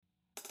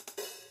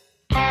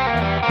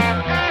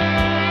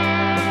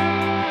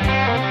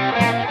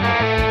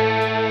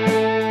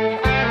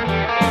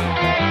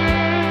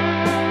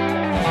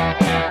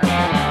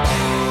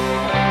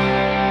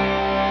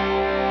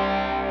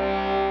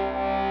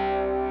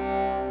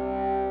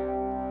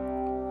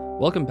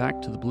Welcome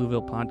back to the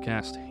Blueville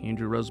Podcast.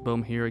 Andrew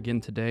Rosebohm here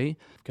again today.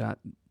 We've got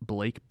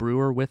Blake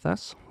Brewer with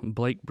us.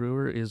 Blake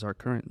Brewer is our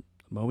current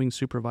mowing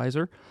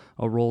supervisor,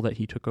 a role that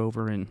he took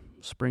over in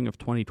spring of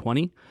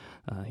 2020.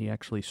 He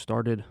actually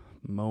started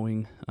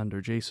mowing under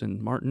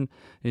Jason Martin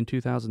in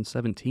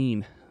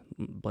 2017.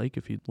 Blake,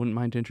 if you wouldn't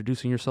mind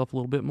introducing yourself a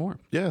little bit more.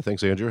 Yeah,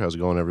 thanks, Andrew. How's it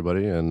going,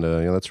 everybody? And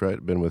that's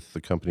right. Been with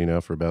the company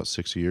now for about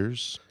 6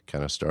 years.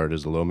 Kind of started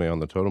as a low man on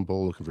the totem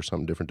pole, looking for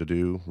something different to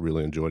do.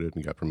 Really enjoyed it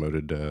and got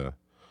promoted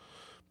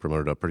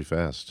up pretty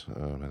fast.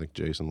 I think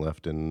Jason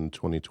left in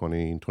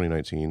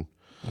 2019.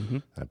 Mm-hmm.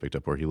 I picked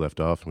up where he left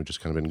off, and we've just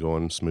kind of been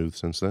going smooth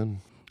since then.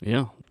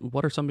 Yeah.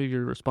 What are some of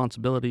your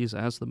responsibilities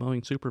as the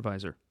mowing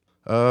supervisor?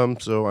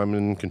 So I'm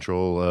in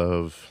control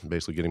of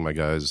basically getting my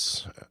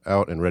guys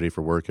out and ready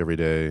for work every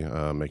day,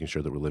 making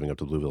sure that we're living up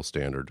to the Blueville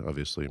standard,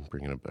 obviously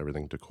bringing up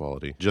everything to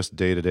quality. Just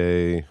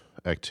day-to-day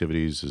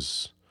activities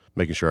is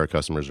making sure our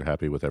customers are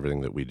happy with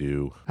everything that we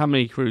do. How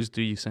many crews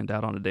do you send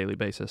out on a daily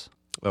basis?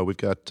 We've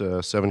got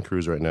 7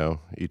 crews right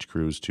now. Each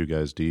crew is 2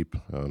 guys deep.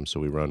 So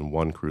we run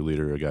one crew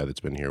leader, a guy that's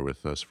been here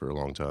with us for a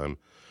long time,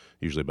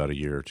 usually about a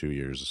year or 2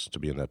 years to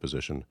be in that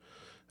position.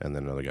 And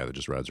then another guy that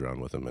just rides around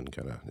with him and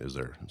kind of is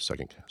their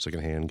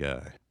second-hand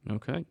guy.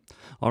 Okay.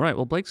 All right.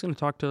 Well, Blake's going to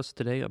talk to us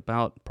today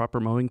about proper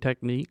mowing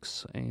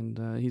techniques,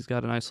 and he's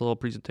got a nice little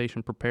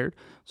presentation prepared.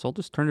 So I'll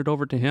just turn it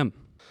over to him.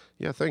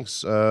 Yeah, thanks.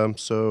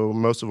 So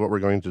most of what we're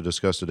going to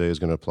discuss today is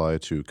going to apply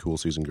to cool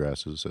season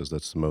grasses, as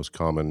that's the most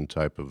common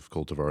type of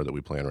cultivar that we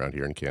plant around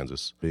here in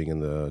Kansas. Being in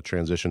the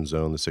transition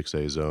zone, the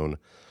 6A zone,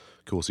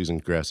 cool season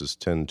grasses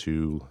tend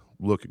to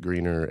look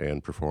greener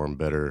and perform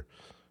better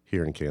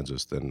here in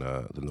Kansas than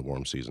the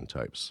warm season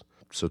types.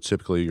 So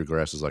typically your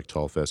grasses like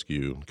tall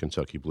fescue,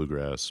 Kentucky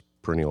bluegrass,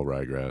 perennial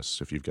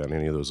ryegrass, if you've got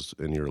any of those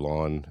in your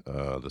lawn,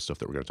 the stuff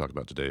that we're going to talk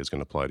about today is going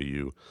to apply to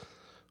you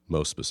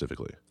most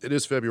specifically. It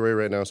is February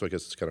right now, so I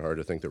guess it's kind of hard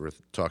to think that we're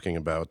talking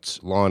about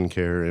lawn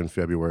care in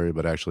February,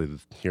 but actually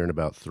here in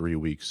about 3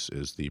 weeks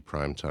is the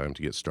prime time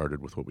to get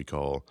started with what we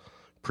call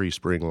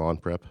pre-spring lawn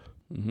prep.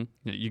 Mm-hmm.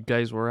 You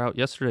guys were out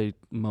yesterday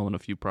mowing a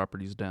few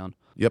properties down.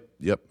 Yep.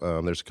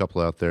 There's a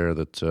couple out there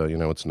that,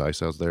 it's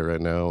nice out there right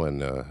now,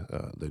 and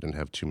they didn't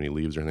have too many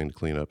leaves or anything to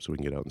clean up, so we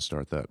can get out and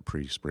start that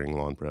pre-spring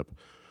lawn prep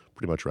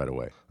pretty much right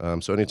away.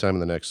 So anytime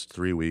in the next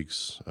 3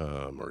 weeks,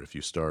 or if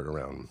you start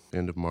around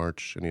end of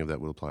March, any of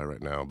that will apply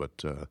right now, but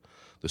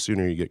the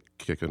sooner you get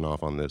kicking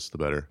off on this, the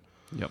better.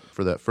 Yep.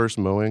 For that first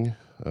mowing,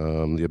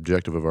 the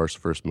objective of our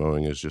first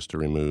mowing is just to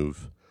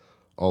remove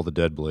all the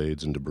dead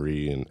blades and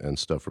debris and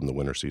stuff from the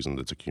winter season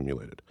that's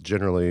accumulated.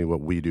 Generally,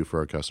 what we do for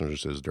our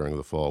customers is during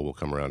the fall, we'll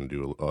come around and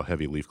do a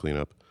heavy leaf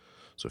cleanup.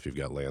 So if you've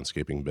got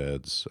landscaping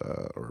beds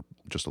or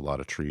just a lot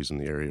of trees in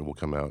the area, we'll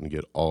come out and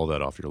get all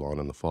that off your lawn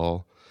in the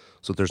fall.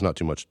 So there's not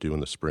too much to do in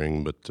the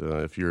spring, but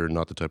if you're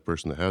not the type of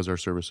person that has our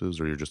services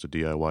or you're just a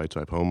DIY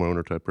type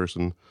homeowner type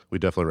person, we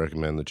definitely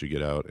recommend that you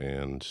get out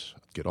and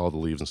get all the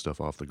leaves and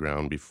stuff off the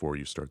ground before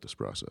you start this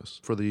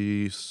process.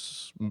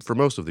 For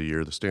most of the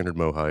year, the standard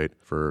mow height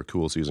for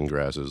cool season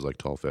grasses like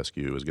tall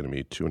fescue is going to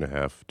be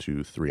 2.5 to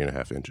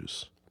 3.5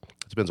 inches.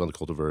 It depends on the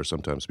cultivar.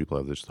 Sometimes people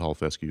have this tall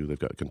fescue, they've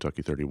got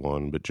Kentucky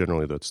 31, but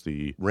generally that's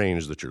the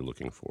range that you're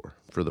looking for.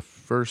 For the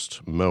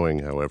first mowing,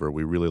 however,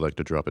 we really like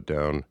to drop it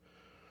down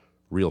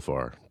real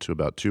far to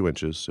about 2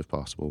 inches if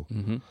possible.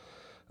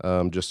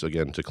 Mm-hmm. Just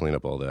again to clean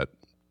up all that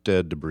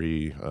dead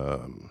debris,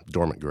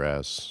 dormant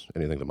grass,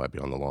 anything that might be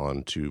on the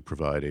lawn to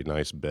provide a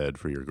nice bed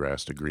for your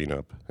grass to green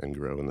up and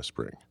grow in the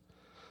spring.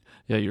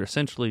 Yeah, you're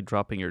essentially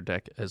dropping your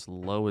deck as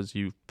low as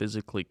you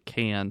physically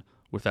can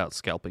without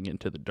scalping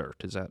into the dirt.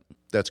 Is that?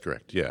 That's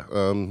correct, yeah.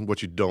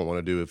 What you don't want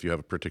to do if you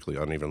have a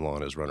particularly uneven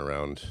lawn is run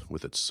around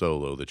with it so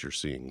low that you're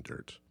seeing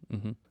dirt.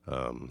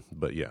 Mm-hmm.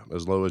 But yeah,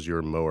 as low as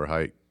your mower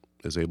height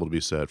is able to be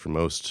set. For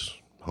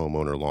most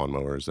homeowner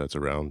lawnmowers, that's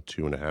around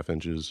 2.5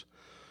 inches.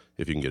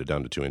 If you can get it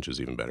down to 2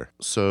 inches, even better.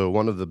 So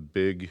one of the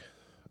big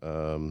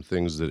one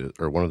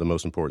of the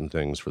most important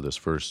things for this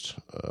first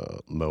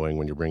mowing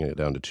when you're bringing it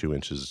down to 2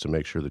 inches is to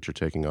make sure that you're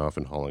taking off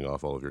and hauling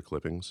off all of your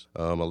clippings.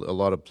 A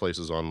lot of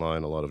places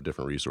online, a lot of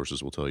different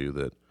resources will tell you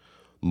that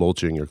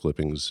mulching your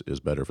clippings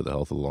is better for the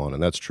health of the lawn,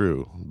 and that's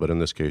true. But in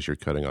this case, you're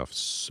cutting off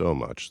so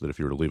much that if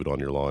you were to leave it on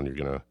your lawn, you're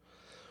going to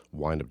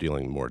wind up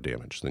dealing more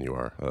damage than you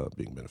are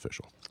being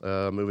beneficial.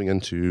 Moving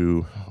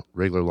into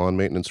regular lawn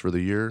maintenance for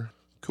the year,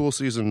 cool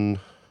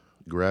season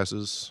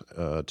grasses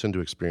tend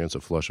to experience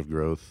a flush of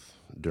growth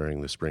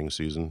during the spring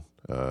season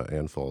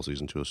and fall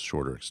season to a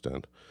shorter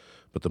extent.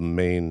 But the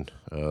main,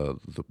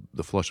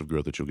 the flush of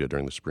growth that you'll get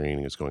during the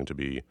spring is going to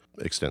be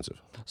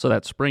extensive. So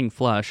that spring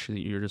flush that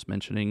you're just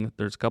mentioning,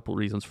 there's a couple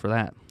reasons for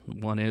that.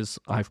 One is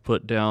I've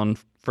put down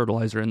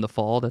fertilizer in the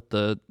fall that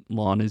the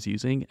lawn is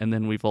using, and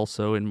then we've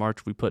also, in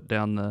March, we put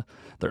down the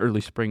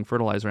early spring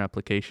fertilizer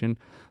application.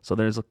 So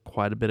there's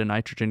quite a bit of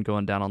nitrogen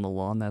going down on the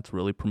lawn that's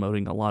really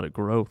promoting a lot of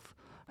growth.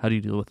 How do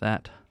you deal with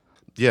that?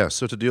 Yeah,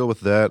 so to deal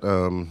with that,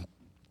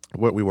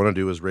 what we want to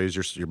do is raise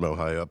your mow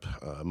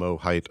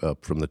height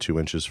up from the 2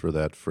 inches for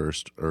that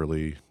first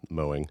early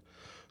mowing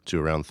to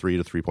around 3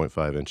 to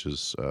 3.5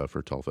 inches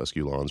for tall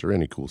fescue lawns or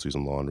any cool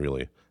season lawn,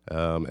 really.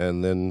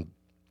 And then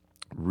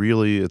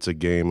really it's a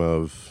game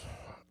of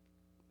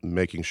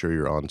making sure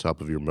you're on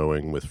top of your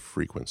mowing with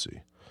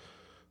frequency.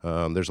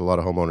 There's a lot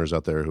of homeowners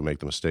out there who make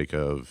the mistake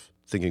of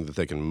thinking that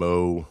they can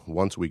mow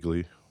once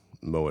weekly,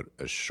 mow it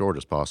as short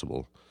as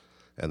possible,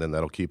 and then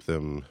that'll keep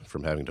them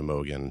from having to mow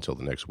again until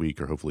the next week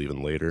or hopefully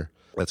even later.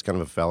 That's kind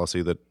of a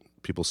fallacy that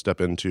people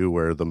step into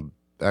where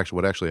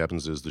what actually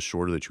happens is the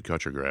shorter that you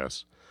cut your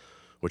grass,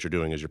 what you're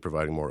doing is you're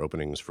providing more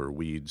openings for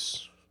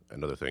weeds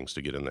and other things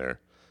to get in there,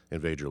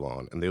 invade your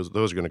lawn, and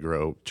those are going to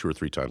grow 2 or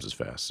 3 times as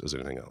fast as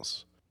anything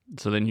else.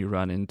 So then you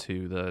run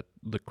into the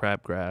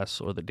crabgrass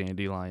or the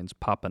dandelions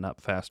popping up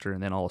faster,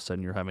 and then all of a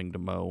sudden you're having to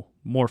mow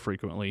more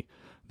frequently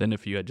than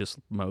if you had just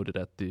mowed it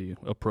at the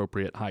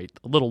appropriate height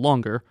a little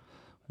longer,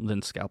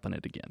 then scalping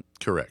it again.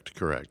 Correct.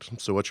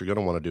 So what you're going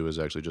to want to do is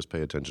actually just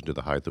pay attention to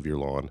the height of your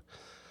lawn.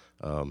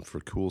 For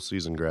cool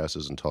season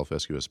grasses and tall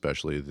fescue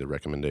especially, the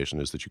recommendation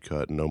is that you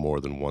cut no more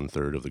than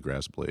 1/3 of the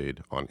grass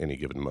blade on any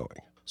given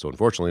mowing. So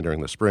unfortunately,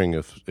 during the spring,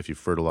 if you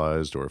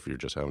fertilized or if you're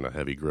just having a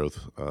heavy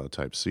growth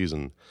type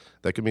season,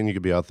 that could mean you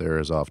could be out there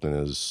as often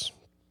as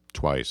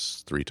 2,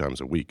 3 times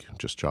a week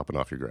just chopping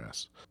off your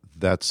grass.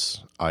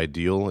 That's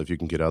ideal if you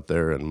can get out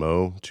there and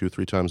mow 2,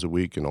 3 times a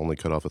week and only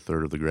cut off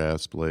 1/3 of the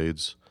grass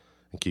blades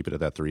and keep it at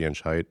that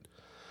 3-inch height.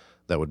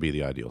 That would be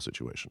the ideal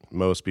situation.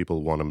 Most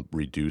people want to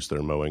reduce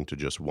their mowing to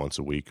just once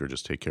a week or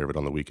just take care of it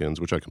on the weekends,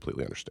 which I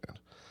completely understand.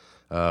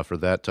 For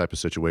that type of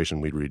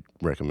situation, we'd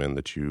recommend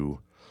that you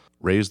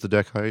raise the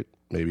deck height,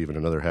 maybe even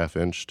another 1/2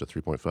 inch to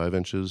 3.5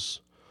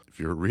 inches. If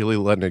you're really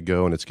letting it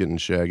go and it's getting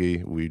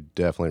shaggy, we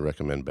definitely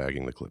recommend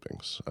bagging the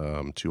clippings.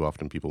 Too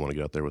often people want to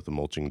get out there with the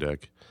mulching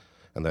deck,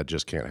 and that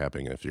just can't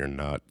happen if you're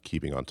not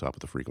keeping on top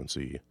of the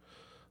frequency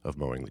of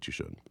mowing that you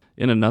should.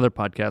 In another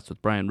podcast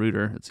with Brian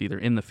Reuter, it's either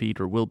in the feed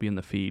or will be in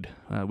the feed,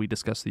 we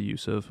discuss the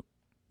use of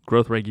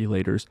growth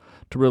regulators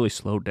to really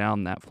slow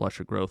down that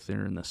flush of growth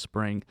there in the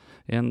spring.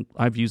 And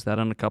I've used that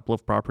on a couple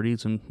of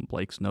properties, and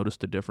Blake's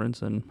noticed a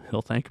difference, and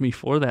he'll thank me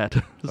for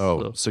that.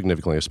 Oh,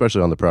 significantly,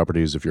 especially on the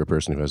properties. If you're a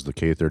person who has the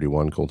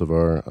K31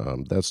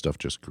 cultivar, that stuff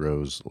just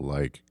grows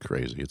like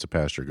crazy. It's a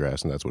pasture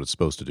grass, and that's what it's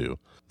supposed to do.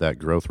 That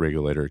growth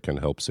regulator can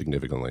help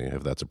significantly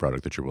if that's a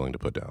product that you're willing to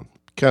put down.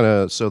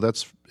 So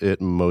that's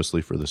it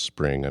mostly for the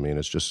spring. I mean,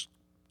 it's just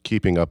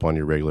keeping up on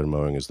your regular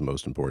mowing is the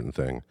most important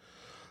thing.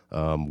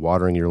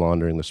 Watering your lawn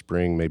during the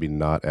spring, maybe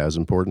not as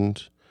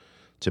important.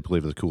 Typically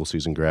for the cool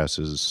season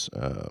grasses,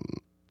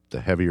 the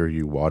heavier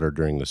you water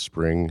during the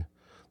spring,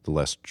 the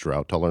less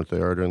drought tolerant they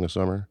are during the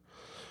summer.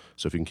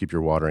 So if you can keep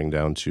your watering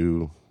down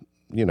to,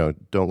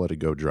 don't let it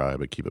go dry,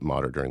 but keep it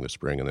moderate during the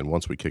spring. And then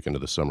once we kick into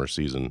the summer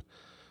season,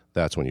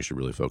 that's when you should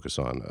really focus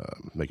on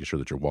making sure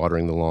that you're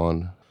watering the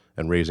lawn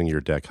and raising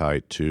your deck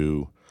height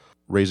to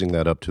raising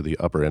that up to the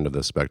upper end of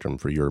the spectrum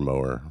for your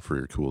mower, for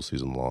your cool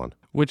season lawn.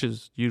 Which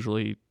is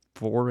usually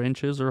 4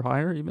 inches or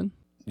higher even?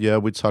 Yeah,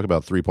 we talk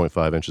about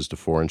 3.5 inches to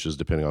 4 inches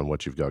depending on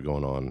what you've got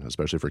going on,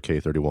 especially for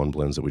K31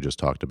 blends that we just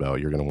talked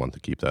about. You're going to want to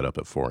keep that up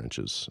at 4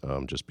 inches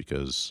just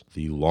because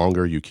the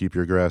longer you keep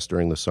your grass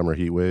during the summer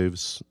heat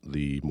waves,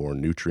 the more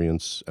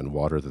nutrients and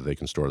water that they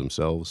can store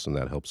themselves, and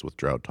that helps with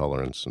drought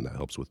tolerance and that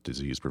helps with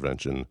disease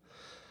prevention.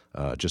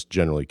 Just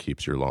generally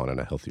keeps your lawn in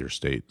a healthier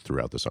state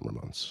throughout the summer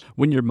months.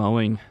 When you're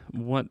mowing,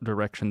 what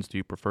directions do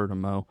you prefer to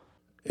mow?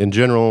 In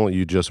general,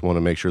 you just want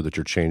to make sure that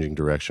you're changing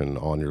direction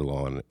on your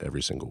lawn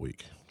every single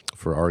week.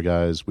 For our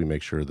guys, we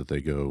make sure that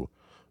they go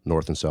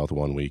north and south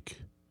one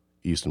week,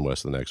 east and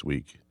west the next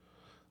week,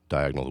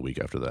 diagonal the week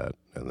after that,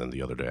 and then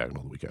the other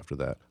diagonal the week after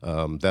that.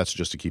 That's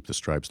just to keep the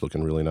stripes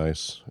looking really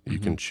nice. You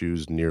can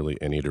choose nearly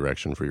any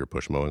direction for your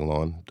push mowing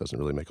lawn. Doesn't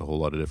really make a whole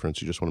lot of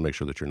difference. You just want to make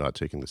sure that you're not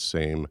taking the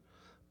same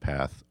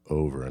path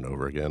over and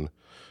over again,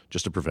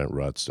 just to prevent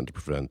ruts and to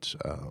prevent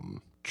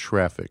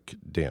traffic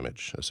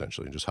damage,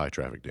 essentially, just high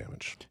traffic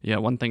damage. Yeah,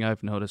 one thing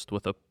I've noticed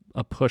with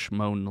a push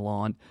mown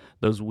lawn,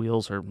 those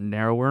wheels are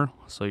narrower,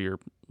 so you're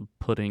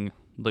putting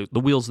the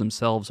wheels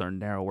themselves are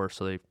narrower,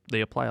 so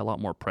they apply a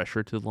lot more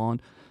pressure to the lawn.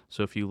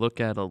 So if you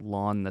look at a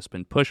lawn that's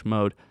been push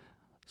mowed,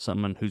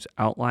 someone who's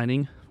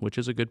outlining, which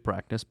is a good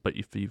practice, but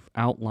if you've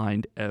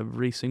outlined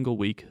every single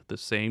week the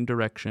same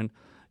direction,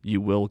 you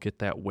will get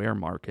that wear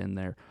mark in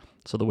there.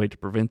 So the way to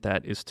prevent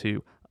that is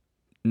to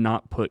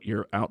not put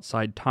your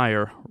outside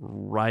tire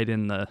right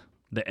in the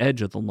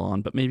edge of the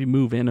lawn, but maybe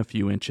move in a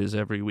few inches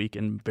every week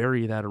and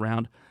vary that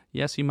around.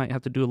 Yes, you might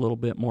have to do a little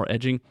bit more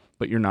edging,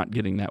 but you're not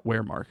getting that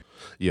wear mark.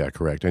 Yeah,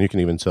 correct. And you can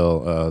even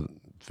tell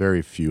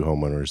very few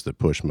homeowners that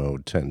push mow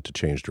tend to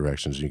change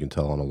directions. You can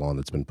tell on a lawn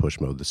that's been push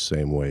mowed the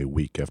same way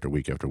week after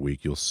week after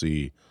week. You'll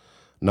see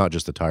not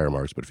just the tire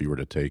marks, but if you were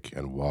to take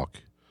and walk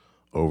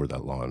over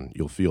that lawn,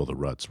 you'll feel the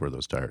ruts where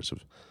those tires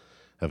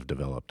have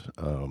developed.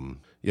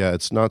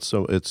 It's not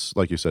so. It's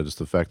like you said. It's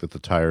the fact that the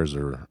tires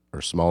are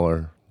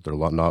smaller. They're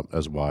not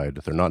as wide.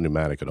 They're not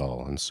pneumatic at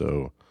all, and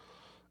so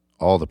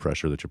all the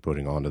pressure that you're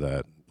putting onto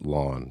that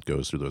lawn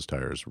goes through those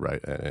tires,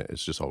 right? And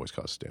it's just always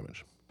causes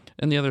damage.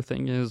 And the other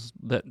thing is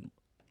that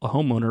a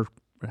homeowner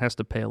has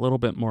to pay a little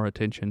bit more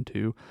attention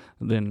to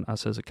than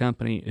us as a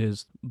company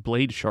is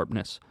blade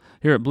sharpness.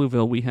 Here at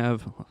Blueville, we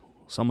have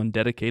someone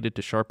dedicated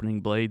to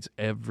sharpening blades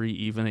every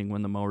evening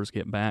when the mowers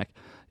get back.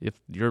 If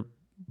your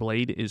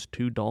blade is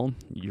too dull,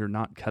 you're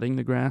not cutting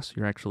the grass,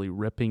 you're actually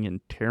ripping and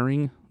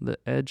tearing the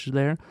edge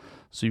there,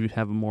 so you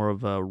have more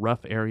of a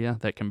rough area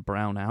that can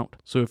brown out.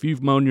 So if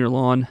you've mown your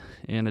lawn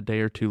and a day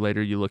or two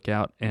later you look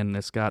out and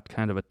it's got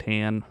kind of a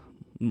tan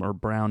or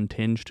brown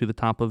tinge to the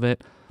top of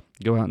it,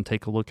 go out and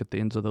take a look at the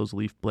ends of those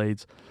leaf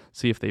blades,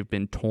 see if they've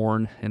been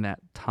torn, and that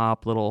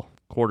top little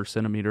quarter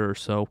centimeter or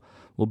so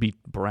will be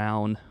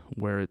brown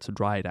where it's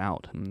dried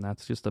out, and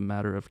that's just a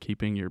matter of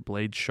keeping your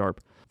blades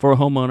sharp. For a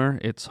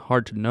homeowner, it's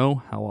hard to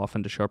know how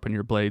often to sharpen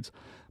your blades,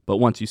 but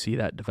once you see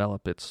that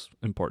develop, it's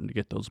important to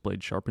get those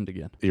blades sharpened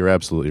again. You're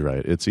absolutely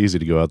right. It's easy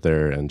to go out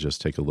there and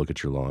just take a look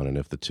at your lawn, and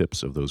if the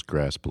tips of those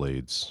grass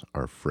blades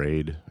are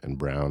frayed and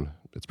brown,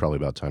 it's probably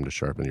about time to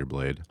sharpen your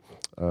blade.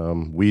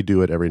 We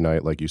do it every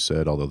night, like you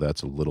said, although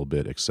that's a little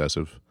bit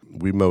excessive.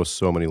 We mow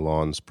so many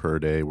lawns per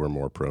day, we're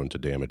more prone to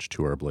damage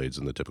to our blades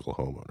than the typical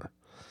homeowner.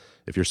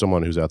 If you're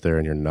someone who's out there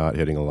and you're not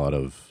hitting a lot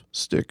of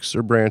sticks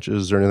or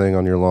branches or anything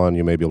on your lawn,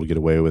 you may be able to get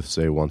away with,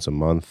 say, once a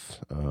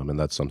month. And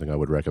that's something I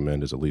would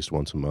recommend is at least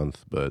once a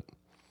month. But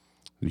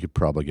you could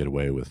probably get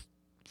away with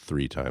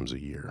 3 times a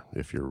year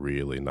if you're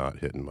really not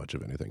hitting much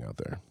of anything out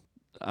there.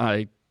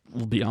 I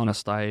will be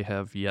honest, I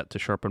have yet to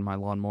sharpen my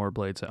lawnmower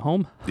blades at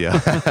home. Yeah.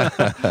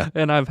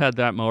 And I've had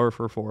that mower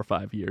for 4 or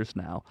 5 years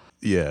now.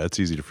 Yeah, it's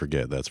easy to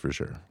forget, that's for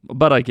sure.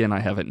 But again, I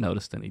haven't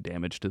noticed any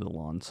damage to the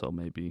lawn, so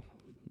maybe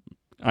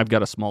I've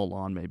got a small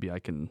lawn. Maybe I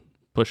can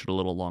push it a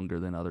little longer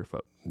than other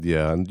folks.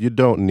 Yeah, and you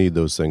don't need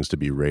those things to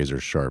be razor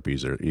sharp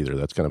either.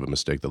 That's kind of a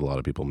mistake that a lot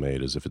of people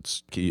made, is if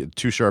it's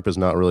too sharp is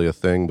not really a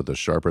thing, but the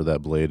sharper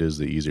that blade is,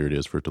 the easier it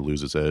is for it to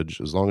lose its edge.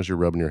 As long as you're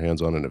rubbing your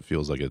hands on it and it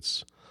feels like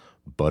it's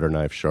butter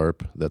knife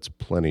sharp, that's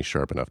plenty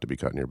sharp enough to be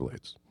cutting your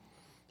blades,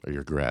 or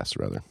your grass,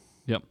 rather.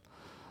 Yep.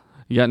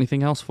 You got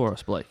anything else for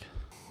us, Blake?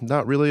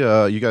 Not really.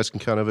 You guys can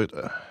kind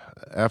of,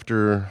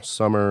 after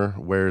summer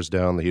wears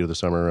down, the heat of the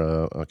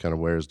summer kind of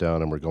wears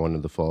down, and we're going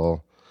into the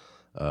fall,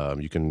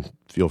 you can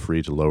feel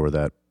free to lower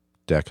that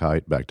deck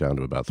height back down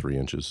to about 3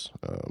 inches.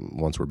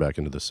 Once we're back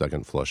into the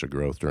second flush of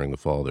growth during the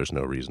fall, there's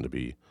no reason to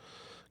be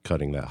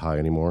cutting that high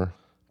anymore.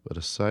 But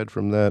aside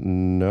from that,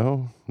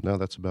 no,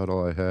 that's about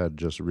all I had.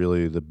 Just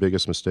really the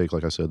biggest mistake,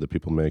 like I said, that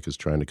people make is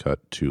trying to cut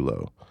too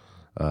low.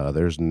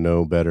 There's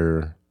no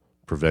better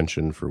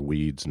prevention for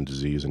weeds and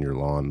disease in your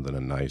lawn than a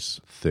nice,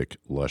 thick,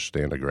 lush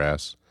stand of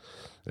grass.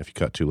 And if you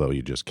cut too low,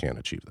 you just can't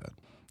achieve that.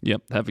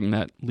 Yep, having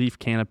that leaf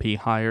canopy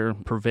higher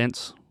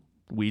prevents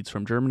weeds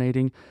from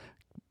germinating,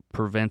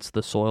 prevents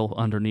the soil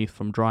underneath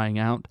from drying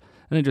out,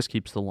 and it just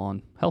keeps the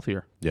lawn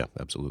healthier. Yeah,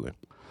 absolutely.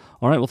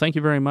 All right, well, thank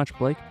you very much,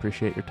 Blake.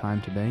 Appreciate your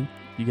time today.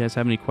 If you guys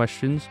have any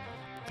questions,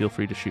 feel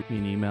free to shoot me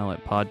an email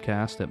at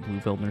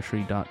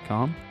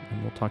podcast@bluevillenursery.com,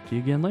 and we'll talk to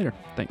you again later.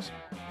 Thanks.